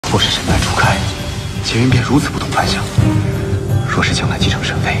若是神脉初开，结缘便如此不同凡响；若是将来继承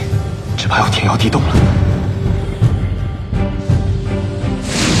神位，只怕要天摇地动了。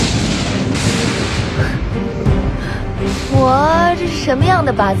我这是什么样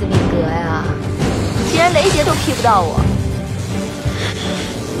的八字命格呀？竟然雷劫都劈不到我！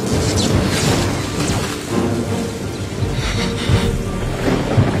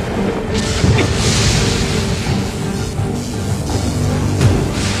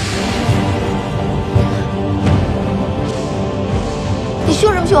你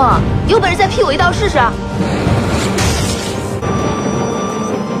凶什么凶啊？有本事再劈我一刀试试！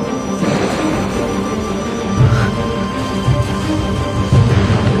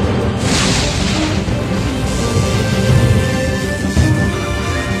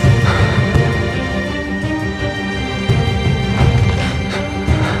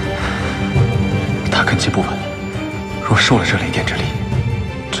他根基不稳，若受了这雷电之力，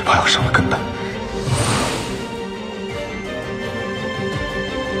只怕要伤了根本。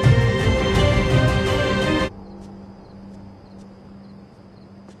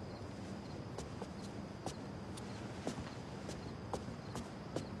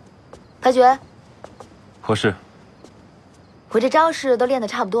白绝，何事？我这招式都练得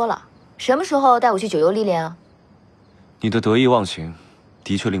差不多了，什么时候带我去九幽历练啊？你的得意忘形，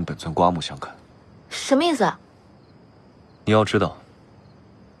的确令本尊刮目相看。什么意思啊？你要知道，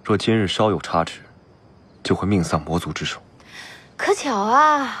若今日稍有差池，就会命丧魔族之手。可巧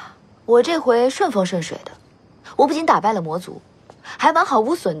啊，我这回顺风顺水的，我不仅打败了魔族，还完好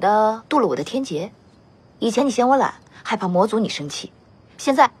无损的渡了我的天劫。以前你嫌我懒，害怕魔族你生气，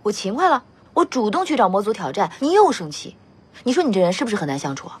现在我勤快了，我主动去找魔族挑战，你又生气，你说你这人是不是很难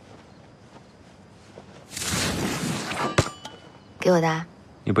相处啊？给我的？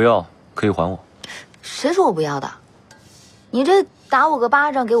你不要，可以还我。谁说我不要的？你这打我个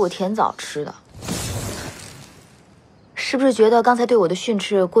巴掌，给我甜枣吃的，是不是觉得刚才对我的训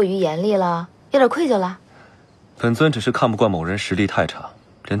斥过于严厉了，有点愧疚了？本尊只是看不惯某人实力太差，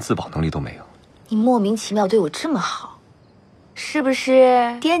连自保能力都没有。你莫名其妙对我这么好，是不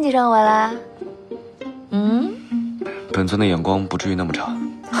是惦记上我了？本尊的眼光不至于那么差。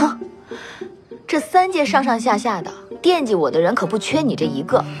哼，这三界上上下下的惦记我的人可不缺你这一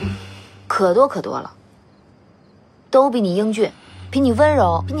个，可多可多了，都比你英俊，比你温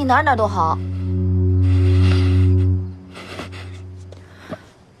柔，比你哪哪都好。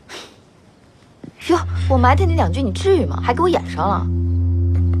哟，我埋汰你两句，你至于吗？还给我演上了。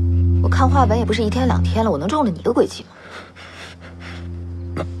我看话本也不是一天两天了，我能中了你的诡计吗？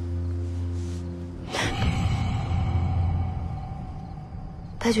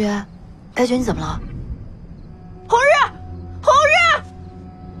白绝，白绝，你怎么了？红日，红日，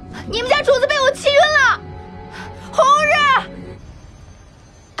你们家主子被我气晕了！红日，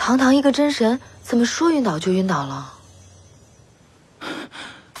堂堂一个真神，怎么说晕倒就晕倒了？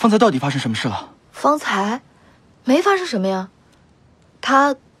方才到底发生什么事了？方才没发生什么呀，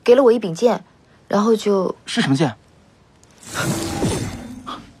他给了我一柄剑，然后就是什么剑？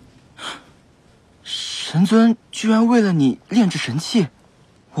神尊居然为了你炼制神器，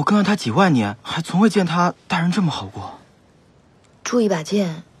我跟了他几万年，还从未见他待人这么好过。铸一把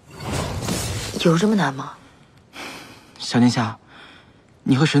剑，有这么难吗？小殿下，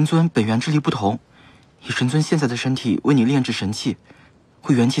你和神尊本源之力不同，以神尊现在的身体为你炼制神器，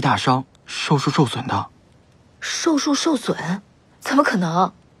会元气大伤，寿数受损的。寿数受损？怎么可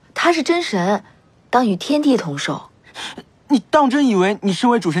能？他是真神，当与天地同寿。你当真以为你身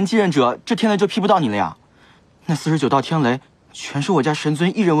为主神继任者，这天雷就劈不到你了呀？那49道天雷全是我家神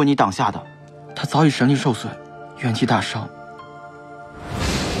尊一人为你挡下的，他早已神力受损，元气大伤。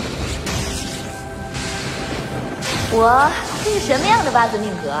我这是什么样的八字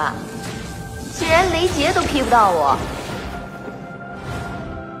命格啊？竟然雷劫都劈不到我！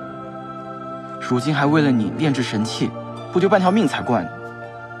如今还为了你炼制神器，不丢半条命才怪呢。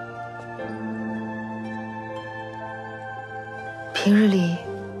平日里，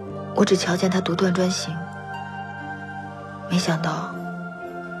我只瞧见他独断专行，没想到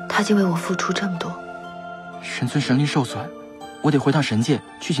他竟为我付出这么多。神尊神力受损，我得回趟神界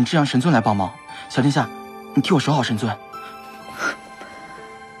去请至阳神尊来帮忙。小殿下，你替我守好神尊。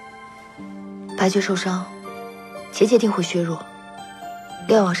白绝受伤，结界定会削弱，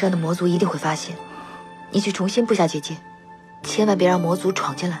瞭望山的魔族一定会发现。你去重新布下结界，千万别让魔族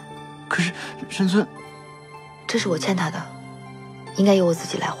闯进来。可是神尊，这是我欠他的，应该由我自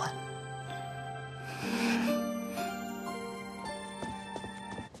己来还。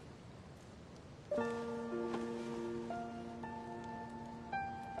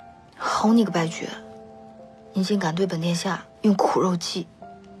好你个白绝，你竟敢对本殿下用苦肉计，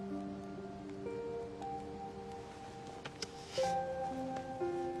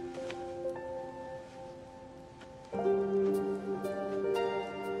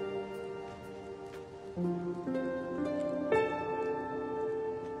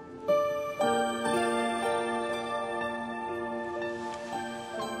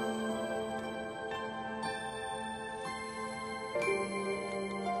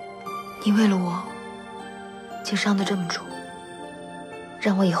你为了我，竟伤得这么重，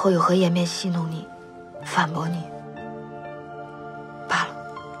让我以后有何颜面戏弄你、反驳你？罢了，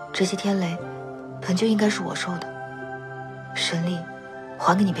这些天雷本就应该是我受的，神力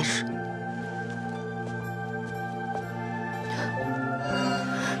还给你便是。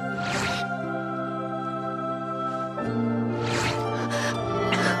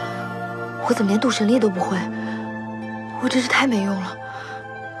我怎么连渡神力都不会？我真是太没用了。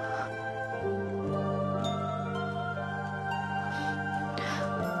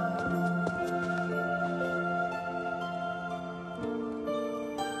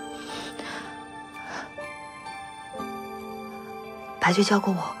白绝教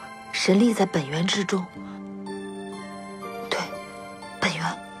过我，神力在本源之中。对，本源。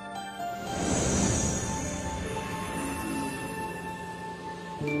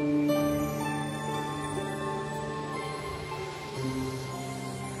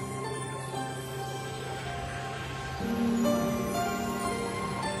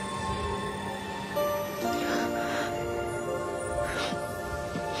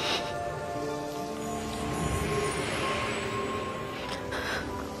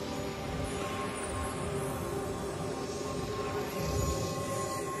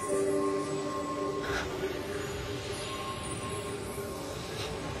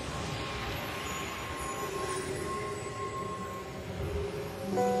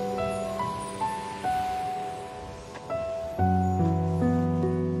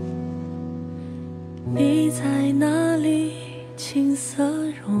你在哪里？青涩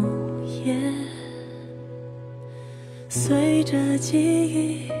容颜，随着记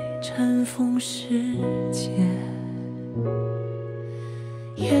忆尘封世间，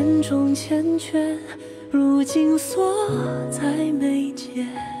眼中缱绻，如今锁在眉间，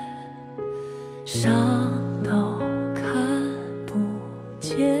伤都看不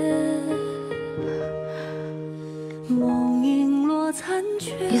见。梦影落残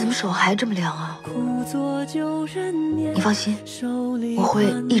缺，你怎么手还这么凉啊？你放心，我会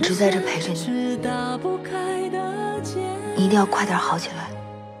一直在这陪着你。你一定要快点好起来。